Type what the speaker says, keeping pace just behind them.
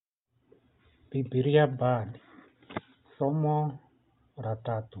Biblia bad. Somo la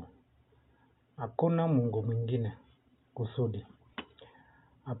 3. Hakuna Mungu mwingine. Kusudi.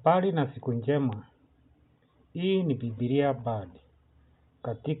 Habari na siku njema. Hii ni Biblia bad.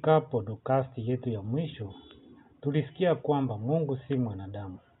 Katika podcast yetu ya mwisho, tulisikia kwamba Mungu si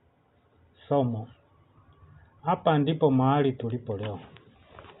mwanadamu. Somo. Hapa ndipo mahali tulipo leo.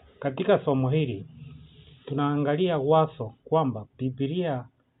 Katika somo hili, tunaangalia wazo kwamba Biblia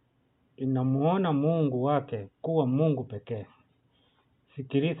inamuona Mungu wake kuwa Mungu pekee.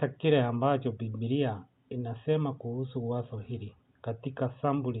 Sikiliza kile ambacho Biblia inasema kuhusu wazo hili katika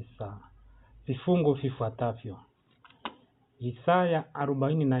sambuli za vifungu vifuatavyo. Isaya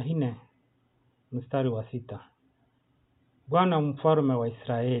 44 mstari wa 6. Bwana mfalme wa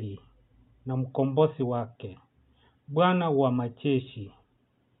Israeli na mkombozi wake, Bwana wa majeshi,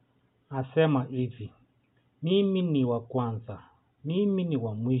 asema hivi: mimi ni wa kwanza, mimi ni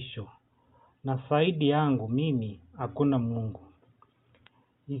wa mwisho, na zaidi yangu mimi hakuna Mungu.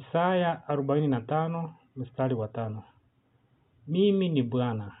 Isaya 45 mstari wa 5. Mimi ni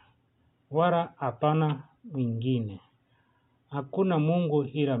Bwana, wala hapana mwingine. Hakuna Mungu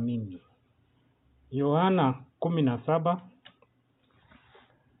ila mimi. Yohana 17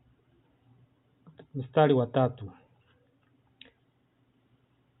 mstari wa 3.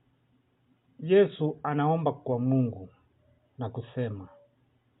 Yesu anaomba kwa Mungu na kusema,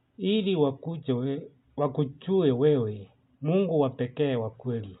 ili wakujue wewe, Mungu wa pekee wa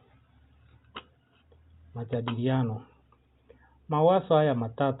kweli. Majadiliano. Mawazo haya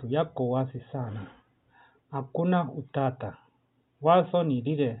matatu yako wazi sana. Hakuna utata. Wazo ni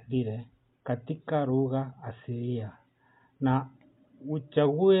lile lile katika lugha asilia, na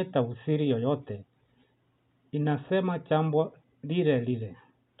uchague tafsiri yoyote inasema jambo lile lile,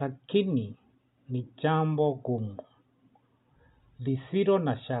 lakini ni jambo gumu lisilo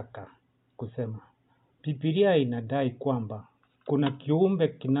na shaka kusema. Biblia inadai kwamba kuna kiumbe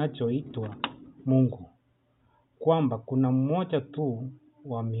kinachoitwa Mungu, kwamba kuna mmoja tu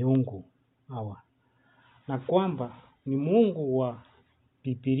wa miungu hawa, na kwamba ni Mungu wa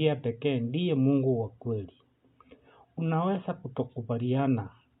Biblia pekee ndiye Mungu wa kweli. Unaweza kutokubaliana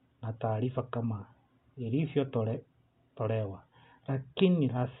na taarifa kama ilivyotolewa, lakini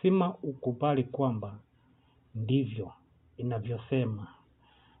lazima ukubali kwamba ndivyo inavyosema.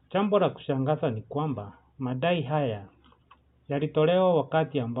 Jambo la kushangaza ni kwamba madai haya yalitolewa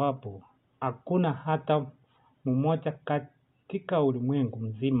wakati ambapo hakuna hata mmoja katika ulimwengu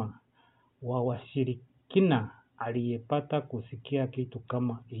mzima wa washirikina aliyepata kusikia kitu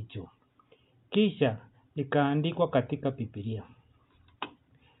kama hicho. Kisha ikaandikwa katika Biblia.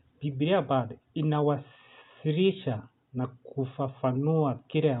 Biblia bado inawasilisha na kufafanua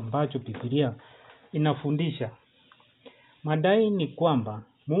kile ambacho Biblia inafundisha. Madai ni kwamba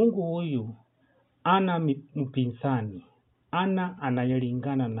Mungu huyu ana mpinzani, ana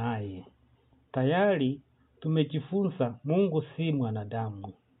anayelingana naye. Tayari tumejifunza Mungu si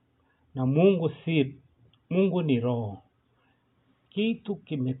mwanadamu, na Mungu ni roho. Kitu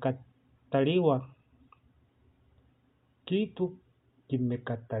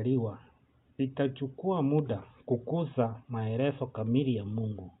kimekataliwa. Itachukua muda kukuza maelezo kamili ya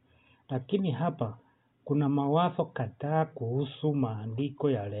Mungu. Lakini hapa kuna mawazo kadhaa kuhusu maandiko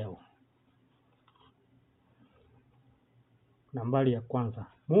ya leo. Nambari ya kwanza.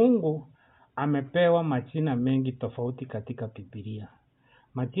 Mungu amepewa majina mengi tofauti katika Biblia.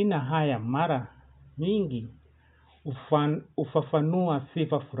 Majina haya mara nyingi hufafanua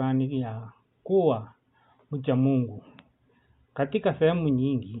sifa fulani ya kuwa mcha Mungu. Katika sehemu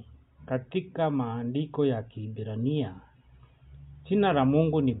nyingi katika maandiko ya Kiebrania, jina la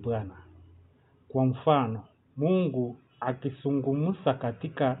Mungu ni Bwana. Kwa mfano, Mungu akizungumza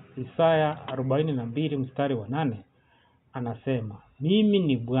katika Isaya 42 mstari wa 8, anasema, mimi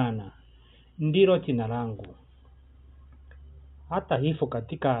ni Bwana, ndilo jina langu. Hata hivyo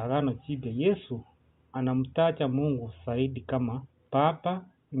katika Agano Jipya, Yesu anamtaja Mungu zaidi kama Baba,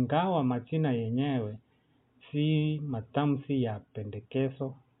 ingawa majina yenyewe si matamshi ya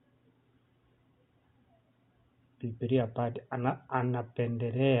pendekezo. Biblia bado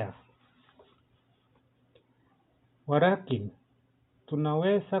anapendelea. Walakini,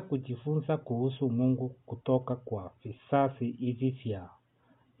 tunaweza kujifunza kuhusu Mungu kutoka kwa vizazi hivi vya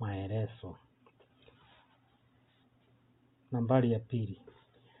maelezo. Nambari ya 2.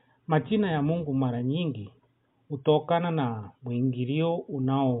 Majina ya Mungu mara nyingi hutokana na mwingilio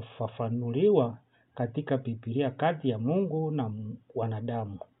unaofafanuliwa katika Biblia kati ya Mungu na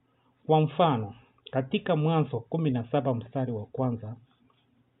wanadamu. Kwa mfano, katika Mwanzo 17 mstari wa 1,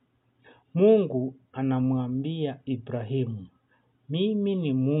 Mungu anamwambia Ibrahimu, mimi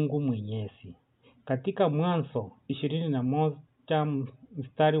ni Mungu Mwenyezi. Katika Mwanzo 21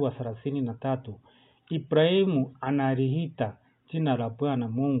 mstari wa 33, Ibrahimu analiita jina la Bwana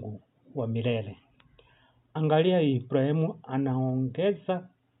Mungu wa milele. Angalia, Ibrahimu anaongeza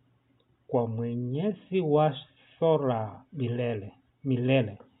kwa Mwenyezi wa sora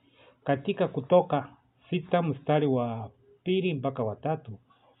milele. Katika Kutoka 6 mstari wa 2 mpaka wa 3,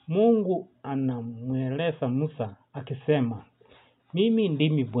 Mungu anamweleza Musa akisema, mimi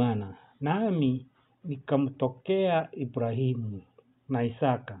ndimi Bwana, nami nikamtokea Ibrahimu na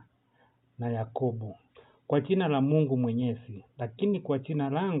Isaka na Yakobo kwa jina la Mungu Mwenyezi, lakini kwa jina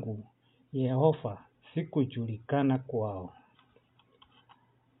langu Yehova sikujulikana kwao.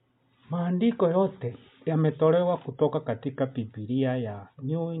 Maandiko yote yametolewa kutoka katika Biblia ya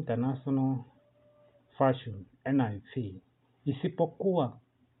New International Version NIV, isipokuwa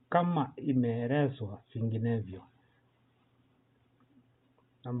kama imeelezwa vinginevyo.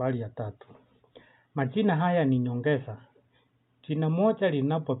 Nambari ya 3. Majina haya ni nyongeza. Jina moja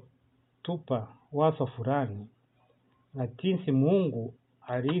linapotupa wazo fulani na jinsi Mungu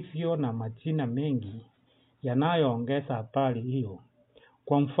alivyo na majina mengi yanayoongeza habari hiyo.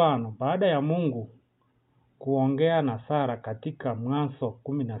 Kwa mfano, baada ya Mungu kuongea na Sara katika Mwanzo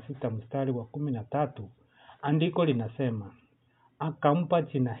 16 mstari wa 13, andiko linasema, akampa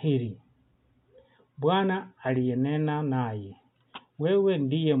jina hili, Bwana aliyenena naye, wewe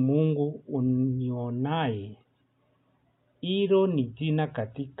ndiye Mungu unionaye. Hilo ni jina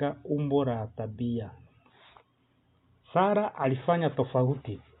katika umbo la tabia. Sara alifanya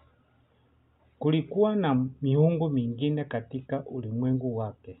tofauti. Kulikuwa na miungu mingine katika ulimwengu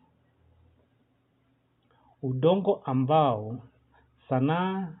wake. Udongo ambao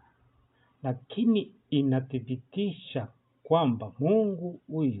sanaa, lakini inathibitisha kwamba Mungu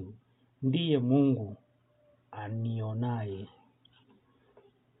huyu ndiye Mungu anionaye.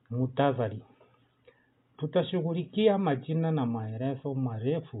 Muhtasari. Tutashughulikia majina na maelezo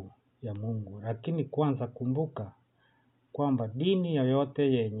marefu ya Mungu, lakini kwanza kumbuka kwamba dini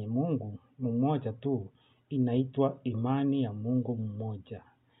yoyote yenye Mungu mmoja tu inaitwa imani ya Mungu mmoja.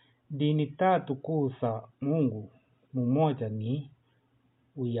 Dini 3 kuu za Mungu mmoja ni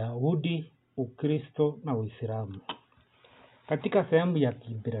Uyahudi, Ukristo na Uislamu. Katika sehemu ya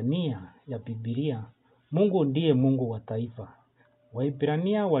Kiebrania ya Biblia, Mungu ndiye Mungu wa taifa.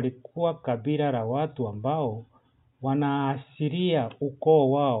 Waebrania walikuwa kabila la watu ambao wanaashiria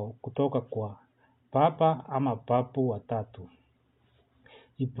ukoo wao kutoka kwa baba ama babu watatu,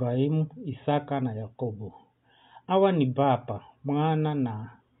 Ibrahimu, Isaka na Yakobo. Hawa ni Baba, Mwana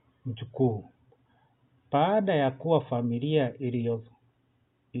na Mjukuu. Baada ya kuwa familia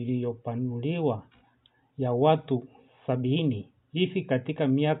iliyopanuliwa ya watu 70 hivi katika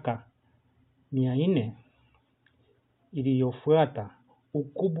miaka 400 iliyofuata,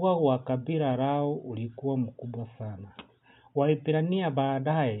 ukubwa wa kabila lao ulikuwa mkubwa sana. Waebrania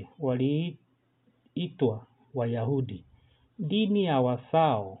baadaye waliitwa Wayahudi. Dini ya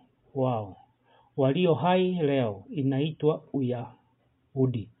wasao wao walio hai leo inaitwa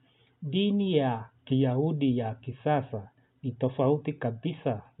Uyahudi. Dini ya Kiyahudi ya kisasa ni tofauti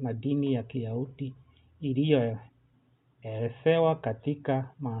kabisa na dini ya Kiyahudi iliyoelezewa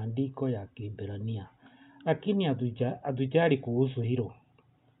katika maandiko ya Kiebrania. Lakini hatujali kuhusu hilo.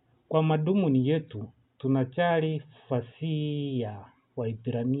 Kwa madhumuni yetu tunajali fasihi ya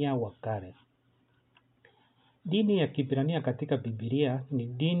Waebrania wa kale. Dini ya Kiebrania katika Biblia ni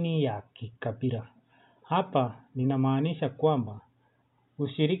dini ya kikabila. Hapa ninamaanisha kwamba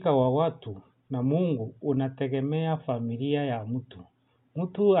ushirika wa watu na Mungu unategemea familia ya mtu.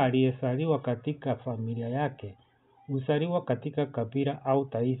 Mtu aliyezaliwa katika familia yake huzaliwa katika kabila au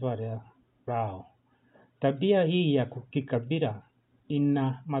taifa lao. Tabia hii ya kikabila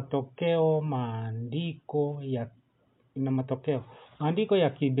ina matokeo. Maandiko ya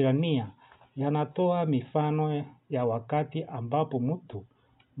Kiebrania yanatoa mifano ya wakati ambapo mtu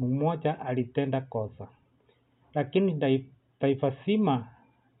mmoja alitenda kosa, lakini taifa zima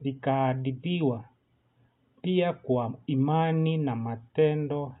likaadhibiwa pia kwa imani na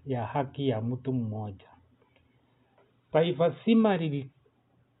matendo ya haki ya mtu mmoja. Taifa zima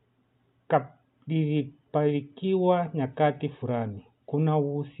lilibarikiwa nyakati fulani. Kuna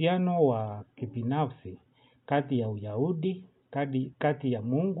uhusiano wa kibinafsi kati ya Uyahudi, kati ya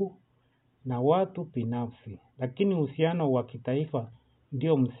Mungu na watu binafsi, lakini uhusiano wa kitaifa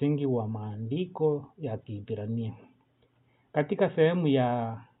ndio msingi wa maandiko ya Kiebrania. Katika sehemu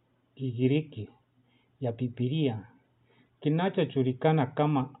ya Kigiriki ya Biblia kinachojulikana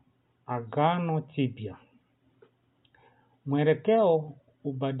kama Agano Jipya, mwelekeo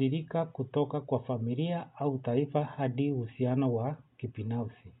hubadilika kutoka kwa familia au taifa hadi uhusiano wa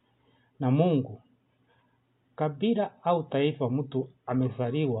kibinafsi na Mungu. Kabila au taifa mtu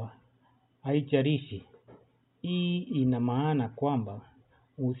amezaliwa haijalishi. Hii ina maana kwamba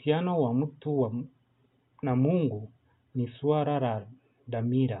uhusiano wa mtu na Mungu ni swala la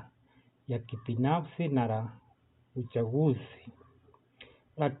dhamira ya kibinafsi na la uchaguzi.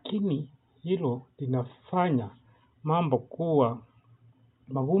 Lakini hilo linafanya mambo kuwa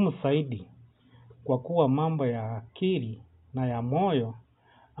magumu zaidi, kwa kuwa mambo ya akili na ya moyo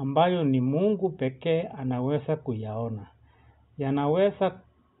ambayo ni Mungu pekee anaweza kuyaona yanaweza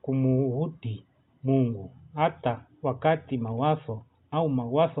kumuudhi Mungu, hata wakati mawazo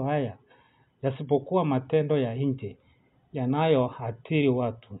haya yasipokuwa matendo ya nje yanayoathiri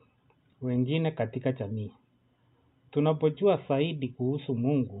watu wengine katika jamii. Tunapojua zaidi kuhusu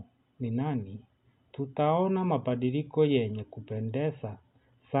Mungu ni nani, tutaona mabadiliko yenye kupendeza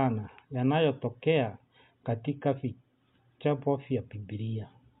sana yanayotokea katika vichapo vya Biblia.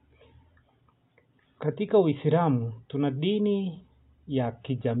 Katika Uislamu tuna dini ya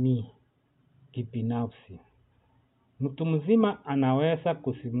kijamii kibinafsi. Mtu mzima anaweza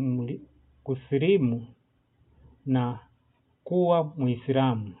kusilimu na kuwa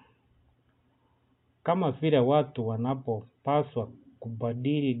Muislamu, kama vile watu wanapopaswa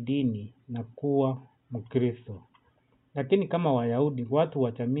kubadili dini na kuwa Mkristo. Lakini kama Wayahudi, watu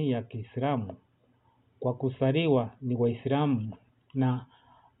wa jamii ya Kiislamu kwa kuzaliwa ni Waislamu na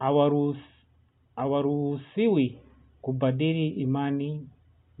hawaruhusiwi kubadili imani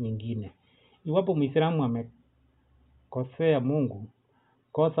nyingine. Iwapo Muislamu amekosea Mungu,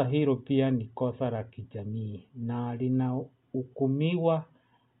 kosa hilo pia ni kosa la kijamii na linahukumiwa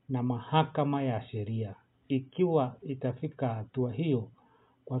na mahakama ya sheria. Ikiwa itafika hatua hiyo,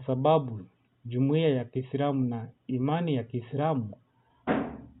 kwa sababu jumuiya ya Kiislamu na imani ya Kiislamu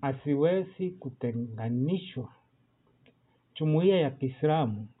haziwezi kutenganishwa. Jumuiya ya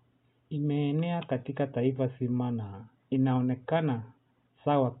Kiislamu imeenea katika taifa zima na inaonekana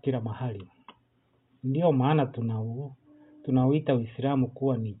sawa kila mahali. Ndio maana tunauita Uislamu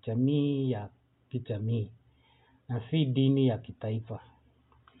kuwa ni jamii ya kijamii na si dini ya kitaifa.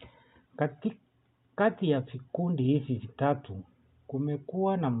 Kati ya vikundi hivi vitatu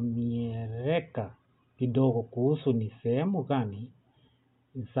kumekuwa na mieleka kidogo kuhusu ni sehemu gani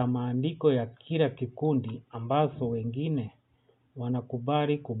za maandiko ya kila kikundi ambazo wengine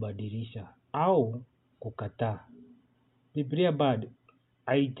wanakubali kubadilisha au kukataa. Biblia bado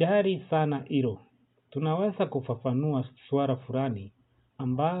haijali sana hilo. Tunaweza kufafanua swala fulani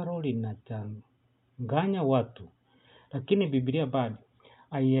ambalo linachanganya watu, lakini Biblia bado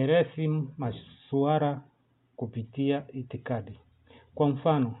haielezi masuala kupitia itikadi. Kwa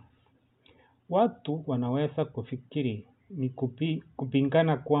mfano, watu wanaweza kufikiri ni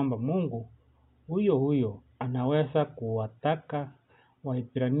kupingana kwamba Mungu huyo huyo anaweza kuwataka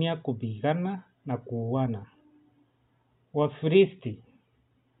Waebrania kupigana na kuuana, Wafilisti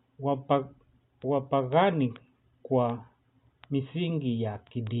wapagani kwa misingi ya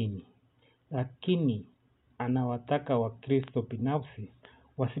kidini, lakini anawataka Wakristo binafsi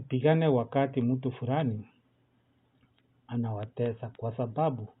wasipigane wakati mtu fulani anawatesa kwa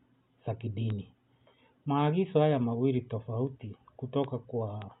sababu za kidini. Maagizo haya mawili tofauti kutoka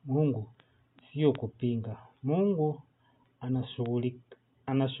kwa Mungu sio kupinga. Mungu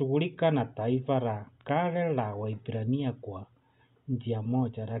anashughulika na taifa la kale la Waebrania kwa njia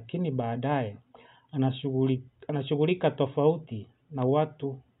moja, lakini baadaye anashughulika tofauti na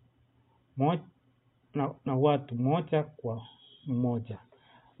watu moja kwa mmoja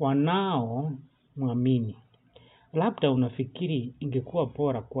wanaomwamini. Labda unafikiri ingekuwa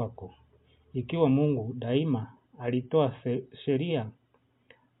bora kwako ikiwa Mungu daima alitoa sheria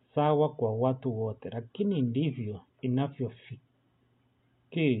sawa kwa watu wote, lakini ndivyo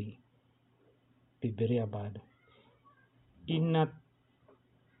inavyofikiri Biblia bado.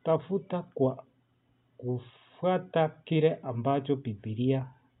 Inatafuta kwa kufuata kile ambacho Biblia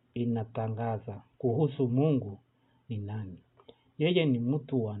inatangaza kuhusu Mungu ni nani. Yeye ni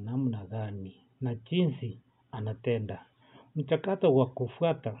mtu wa namna gani na jinsi anatenda. Mchakato wa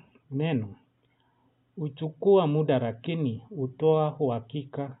kufuata neno huchukua muda, lakini hutoa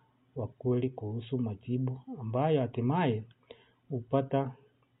uhakika wa kweli kuhusu majibu ambayo hatimaye upata.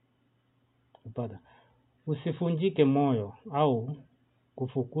 Usivunjike moyo au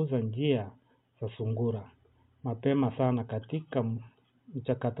kufukuza njia za sungura mapema sana katika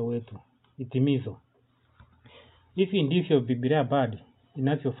mchakato wetu. Itimizo. Hivi ndivyo Biblia bado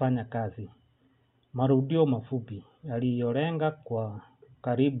inavyofanya kazi. Marudio mafupi yaliyolenga kwa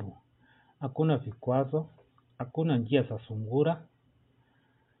karibu. Hakuna vikwazo, hakuna njia za sungura,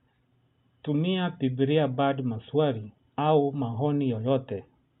 Tumia Biblia Bard maswali au maoni yoyote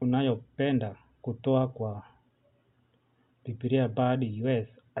unayopenda kutoa kwa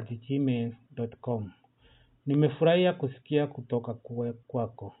bibliabardus@gmail.com. Nimefurahia kusikia kutoka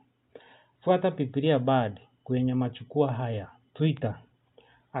kwako. Fuata Biblia Bard kwenye majukwaa haya: Twitter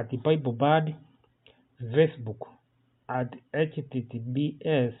 @BibleBard, Facebook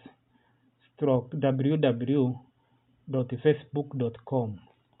https://www.facebook.com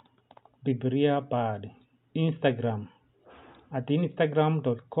Biblia Bard, Instagram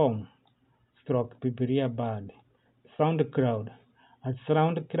instagram.com/Biblia Bard, SoundCloud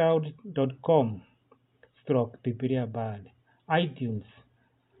soundcloud.com/Biblia Bard, iTunes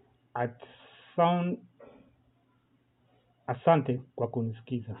 @sound. Asante kwa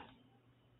kunisikiza.